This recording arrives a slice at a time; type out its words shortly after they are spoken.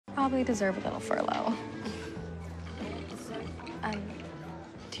probably deserve a little furlough.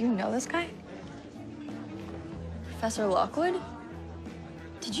 Do you know this guy? Professor Lockwood?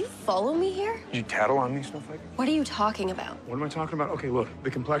 Did you follow me here? Did you tattle on me, Snowflake? What are you talking about? What am I talking about? Okay, look, the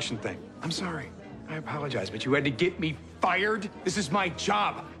complexion thing. I'm sorry. I apologize, but you had to get me fired? This is my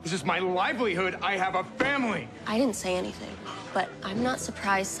job. This is my livelihood. I have a family. I didn't say anything, but I'm not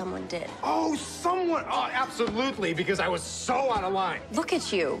surprised someone did. Oh, someone. Oh, absolutely, because I was so out of line. Look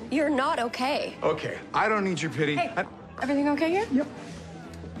at you. You're not okay. Okay, I don't need your pity. Hey, everything okay here? Yep.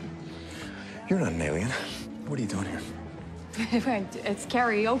 You're not an alien. What are you doing here? It's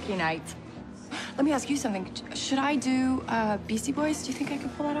karaoke night. Let me ask you something. Should I do Beastie Boys? Do you think I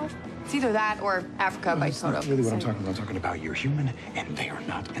could pull that off? It's either that or Africa by That's Toto. not really what I'm talking about. I'm talking about you're human, and they are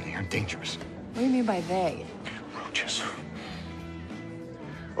not, and they are dangerous. What do you mean by they? Roaches.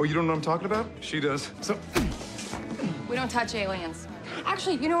 Oh, you don't know what I'm talking about? She does. So, We don't touch aliens.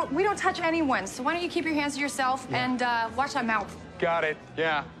 Actually, you know, we don't touch anyone, so why don't you keep your hands to yourself and watch that mouth. got it.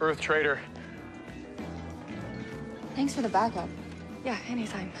 Yeah, Earth Trader. Thanks for the backup. Yeah,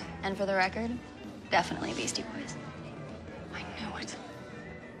 anytime. And for the record, definitely Beastie Boys. I knew it.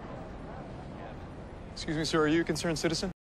 Excuse me, sir, are you a concerned citizen?